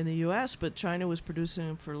in the U.S., but China was producing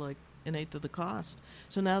them for like an eighth of the cost.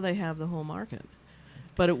 So now they have the whole market.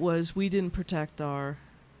 But we didn't protect our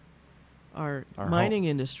mining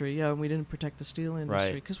industry. Yeah, and we didn't protect the steel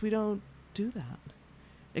industry because we don't do that.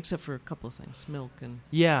 Except for a couple of things, milk and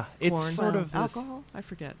corn. It's sort of alcohol. I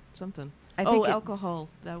forget something. Alcohol.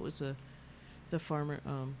 That was the farmer,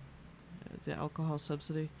 the alcohol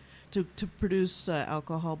subsidy to produce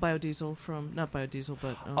alcohol, biodiesel from not biodiesel,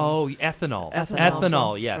 but ethanol.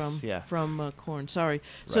 Ethanol. From corn. Sorry. Right.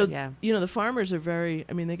 So the farmers are very.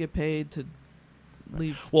 I mean, they get paid to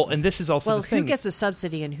leave. Well, and this is also the thing. Who gets a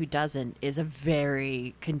subsidy and who doesn't is a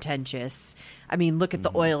very contentious. I mean, look at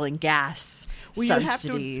the oil and gas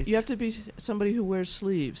subsidies. You have to be somebody who wears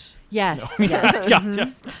sleeves. Yes. No. Yes.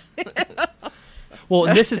 Gotcha. Well,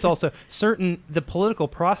 and this is also the political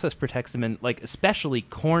process protects them, and like especially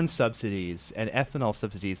corn subsidies and ethanol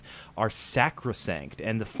subsidies are sacrosanct,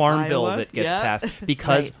 and the farm bill that gets passed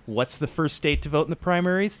because what's the first state to vote in the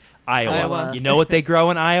primaries? Iowa. You know what they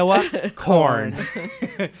grow in Iowa? Corn,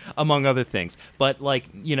 among other things. But like,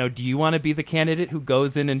 do you want to be the candidate who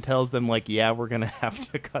goes in and tells them like, yeah, we're going to have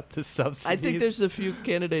to cut the subsidies? I think there's a few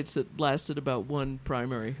candidates that lasted about one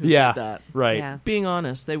primary who did that. Right. Yeah. Being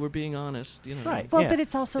honest, they were being honest. Right. Well, but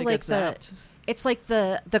it's also like it's like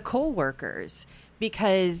the coal workers,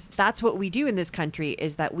 because that's what we do in this country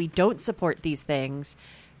is that we don't support these things.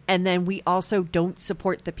 And then we also don't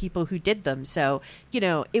support the people who did them. So,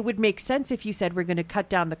 it would make sense if you said we're going to cut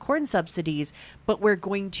down the corn subsidies, but we're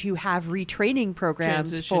going to have retraining programs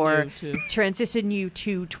transition you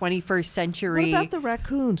to 21st century. What about the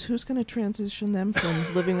raccoons? Who's going to transition them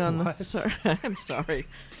from living on the... Sorry, I'm sorry.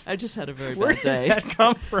 I just had a very bad day. Where did that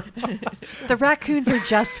come from? The raccoons are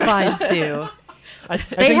just fine, Sue.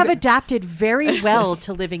 They have adapted very well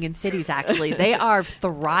to living in cities, actually. They are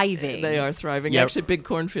thriving. They are thriving. Yep. Actually, big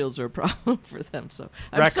cornfields are a problem for them. So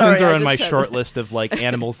raccoons are on my short list of like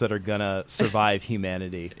animals that are going to survive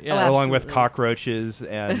humanity, along with cockroaches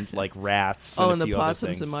and like rats. And the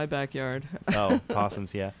possums in my backyard.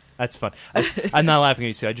 Possums, yeah. That's fun. I'm not laughing at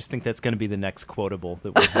you, Sue. I just think that's going to be the next quotable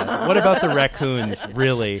that we have. What about the raccoons,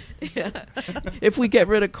 really? Yeah. If we get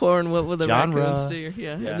rid of corn, what will the raccoons do?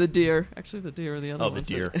 Yeah. The deer. Actually, the deer are the other ones. Oh, the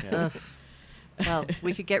deer. Yeah. Well,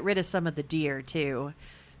 we could get rid of some of the deer, too.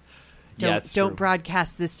 Don't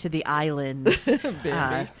broadcast this to the islands,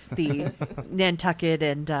 the Nantucket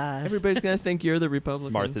and... Everybody's going to think you're the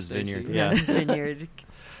Republican. Martha's Vineyard. Martha's Vineyard.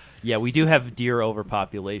 Yeah, we do have deer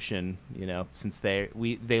overpopulation, since they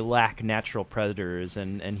lack natural predators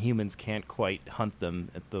and humans can't quite hunt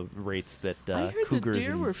them at the rates that I heard cougars. The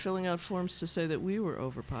deer were filling out forms to say that we were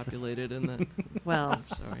overpopulated, and that. Well, I'm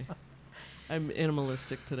sorry, I'm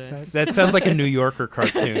animalistic today. That sounds like a New Yorker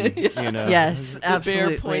cartoon. Yes, the absolutely.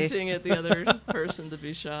 Bear pointing at the other person to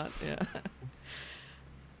be shot. Yeah.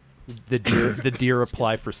 The deer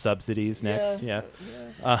apply for subsidies next. Yeah.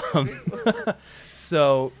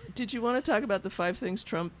 So, did you want to talk about the 5 things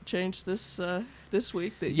Trump changed this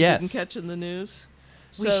week that you didn't catch in the news?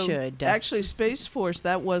 We should. Actually, Space Force,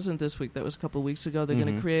 that wasn't this week. That was a couple of weeks ago. They're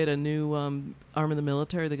going to create a new arm of the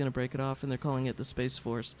military. They're going to break it off, and they're calling it the Space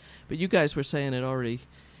Force. But you guys were saying it already.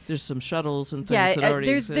 There's some shuttles and things that already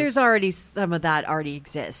exist. There's already some of that already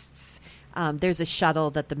exists. There's a shuttle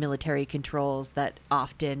that the military controls that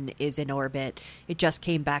often is in orbit. It just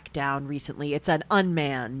came back down recently. It's an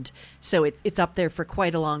unmanned, so it's up there for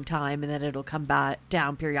quite a long time, and then it'll come back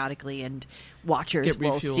down periodically, and watchers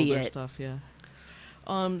will see it. Stuff, yeah.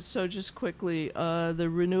 So just quickly, the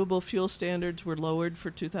renewable fuel standards were lowered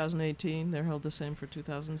for 2018. They're held the same for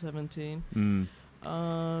 2017.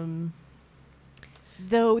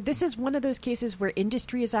 Though this is one of those cases where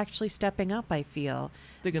industry is actually stepping up, I feel.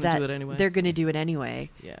 They're going to do it anyway. They're going to do it anyway.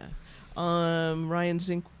 Yeah. Ryan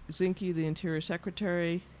Zinke, the Interior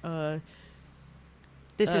Secretary.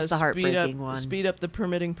 This is the heartbreaking one. Speed up the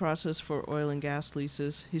permitting process for oil and gas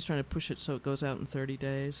leases. He's trying to push it so it goes out in 30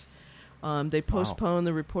 days. They postponed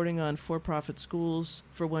the reporting on for-profit schools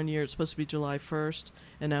for 1 year. It's supposed to be July 1st,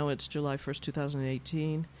 and now it's July 1st,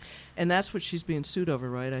 2018. And that's what she's being sued over,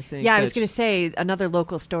 right? I think. Yeah, I was going to say another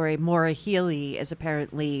local story. Maura Healey is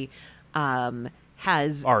apparently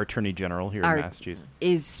has our Attorney General here in Massachusetts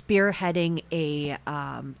is spearheading a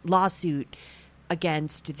lawsuit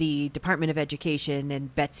against the Department of Education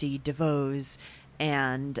and Betsy DeVos,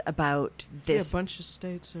 and about this a bunch of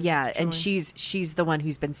states. And she's the one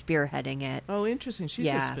who's been spearheading it. Oh, interesting. She's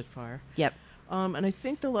a Spitfire. Yep. And I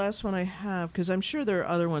think the last one I have, because I'm sure there are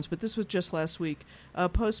other ones, but this was just last week,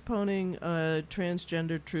 postponing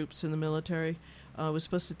transgender troops in the military was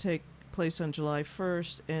supposed to take place on July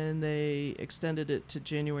 1st, and they extended it to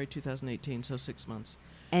January 2018, so 6 months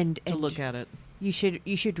to look at it. You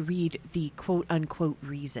should read the quote-unquote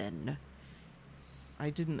reason. I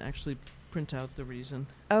didn't actually print out the reason.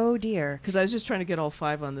 Oh, dear. Because I was just trying to get all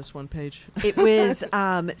 5 on this one page. It was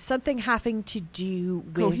something having to do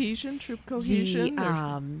with... Cohesion? Troop cohesion?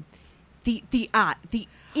 The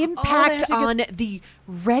impact on the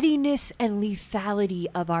readiness and lethality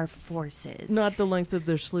of our forces. Not the length of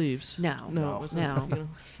their sleeves. No.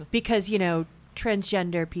 Because,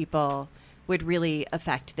 transgender people would really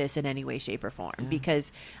affect this in any way, shape, or form.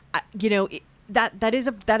 Because, that is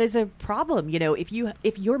a problem.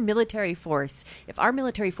 If our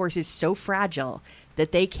military force is so fragile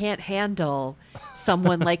that they can't handle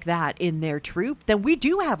someone like that in their troop, then we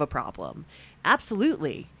do have a problem.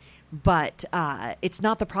 Absolutely. But it's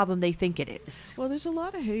not the problem they think it is. Well, there's a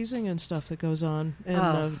lot of hazing and stuff that goes on,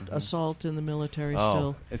 and assault in the military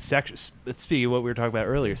still. It's speaking of what we were talking about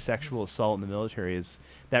earlier, sexual assault in the military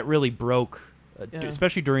that really broke,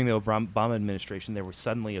 especially during the Obama administration. There were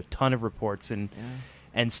suddenly a ton of reports and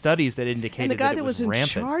studies that indicated that it was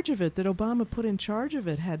rampant. In charge of it, that Obama put in charge of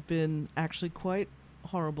it, had been actually quite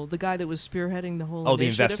horrible. The guy that was spearheading the whole the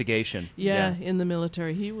investigation. In the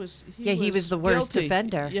military. He was the worst guilty.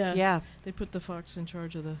 Offender. Yeah. They put the Fox in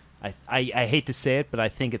charge of the... I hate to say it, but I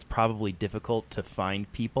think it's probably difficult to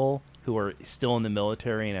find people who are still in the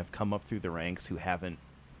military and have come up through the ranks who haven't...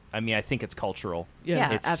 I think it's cultural.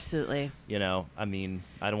 Yeah, absolutely. I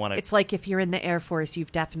don't want to... It's like if you're in the Air Force,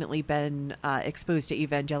 you've definitely been exposed to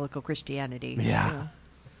evangelical Christianity. Yeah.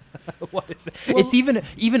 What is it? Well, it's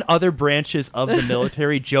even other branches of the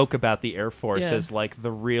military joke about the Air Force as like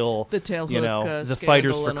the real, the tailhook, the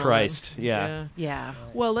fighters for Christ. Yeah.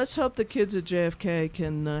 Well, let's hope the kids at JFK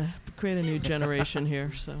can create a new generation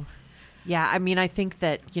here. So. Yeah, I think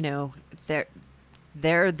that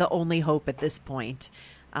they're the only hope at this point.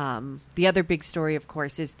 The other big story, of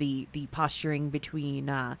course, is the posturing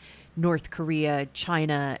between North Korea,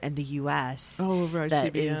 China, and the U.S. Oh, right,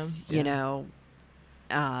 that CBM.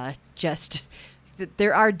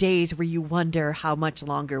 There are days where you wonder how much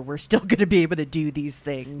longer we're still going to be able to do these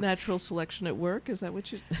things. Natural selection at work? Is that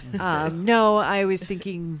what you... No, I was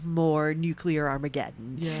thinking more nuclear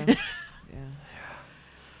Armageddon. Yeah.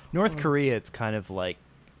 North Korea, it's kind of like,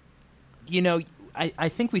 I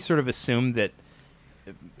think we sort of assumed that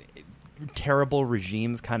terrible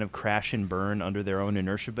regimes kind of crash and burn under their own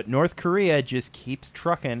inertia, but North Korea just keeps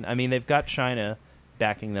trucking. They've got China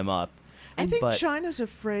backing them up. I think China's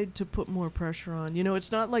afraid to put more pressure on.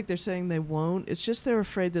 It's not like they're saying they won't. It's just they're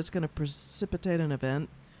afraid that's going to precipitate an event.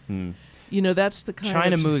 That's the kind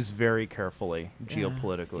China moves very carefully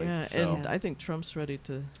geopolitically. Yeah, so. And I think Trump's ready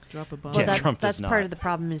to drop a bomb. Well, Trump that's does part not. of the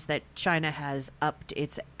problem is that China has upped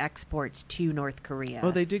its exports to North Korea.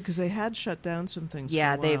 Oh, they did, because they had shut down some things.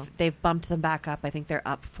 Yeah, for a while. they've bumped them back up. I think they're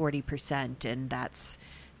up 40%, and that's,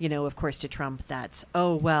 of course, to Trump, that's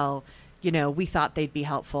we thought they'd be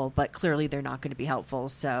helpful, but clearly they're not going to be helpful.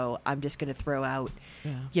 So I'm just going to throw out,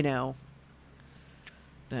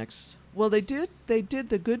 Next. Well, they did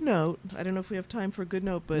the good note. I don't know if we have time for a good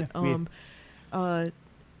note, but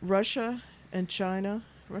Russia,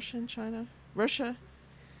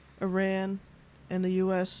 Iran, and the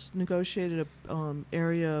U.S. negotiated a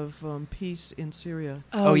area of peace in Syria.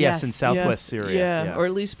 Oh yes, in southwest Syria. Yeah, or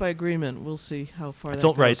at least by agreement. We'll see how far that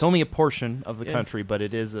goes. Right, it's only a portion of the country, but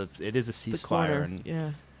it is a ceasefire,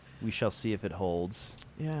 and we shall see if it holds.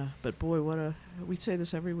 Yeah, but boy, we say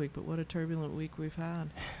this every week, but what a turbulent week we've had.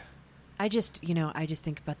 I just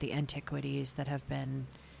think about the antiquities that have been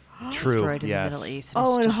True. Destroyed in the Middle East.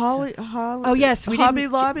 And Hobby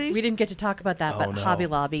Lobby. We didn't get to talk about that, but no. Hobby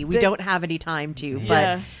Lobby. We don't have any time to.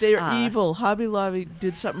 Yeah, but they're evil. Hobby Lobby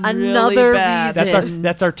did something another really bad. reason.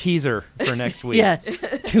 That's our teaser for next week. Yes.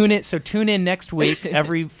 Tune in next week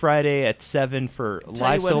every Friday at 7 for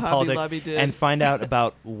live Civil Politics and find out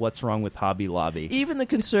about what's wrong with Hobby Lobby. Even the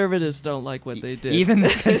conservatives don't like what they did.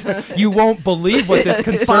 You won't believe what this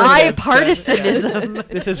conservative bipartisanism.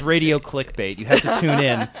 This is radio clickbait. You have to tune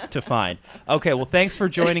in to find. Okay, well, thanks for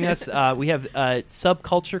joining us. We have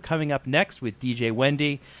Subculture coming up next with DJ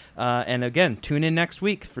Wendy. And again, tune in next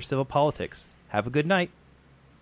week for Civil Politics. Have a good night.